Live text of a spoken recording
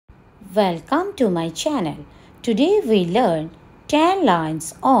Welcome to my channel. Today we learn 10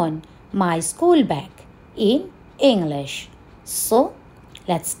 lines on my school bag in English. So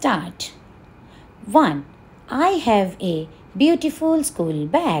let's start. 1. I have a beautiful school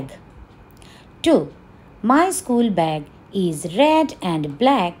bag. 2. My school bag is red and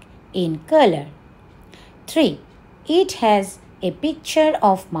black in color. 3. It has a picture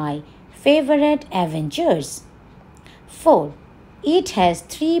of my favorite Avengers. 4. It has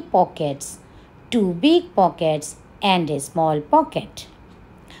 3 pockets, 2 big pockets and a small pocket.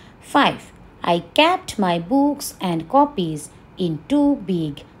 5. I kept my books and copies in 2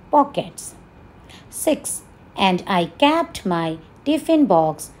 big pockets. 6. And I kept my tiffin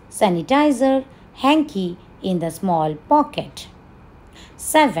box, sanitizer, hanky in the small pocket.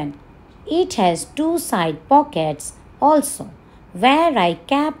 7. It has 2 side pockets also, where I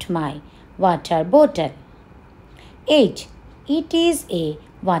kept my water bottle. 8. It is a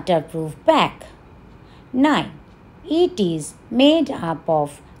waterproof bag. 9. It is made up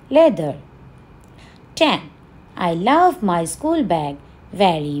of leather. 10. I love my school bag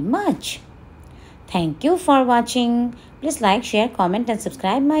very much. Thank you for watching. Please like, share, comment and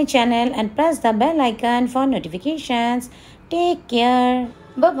subscribe my channel and press the bell icon for notifications. Take care.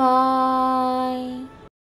 Bye-bye.